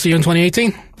 We'll see you in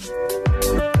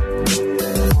 2018.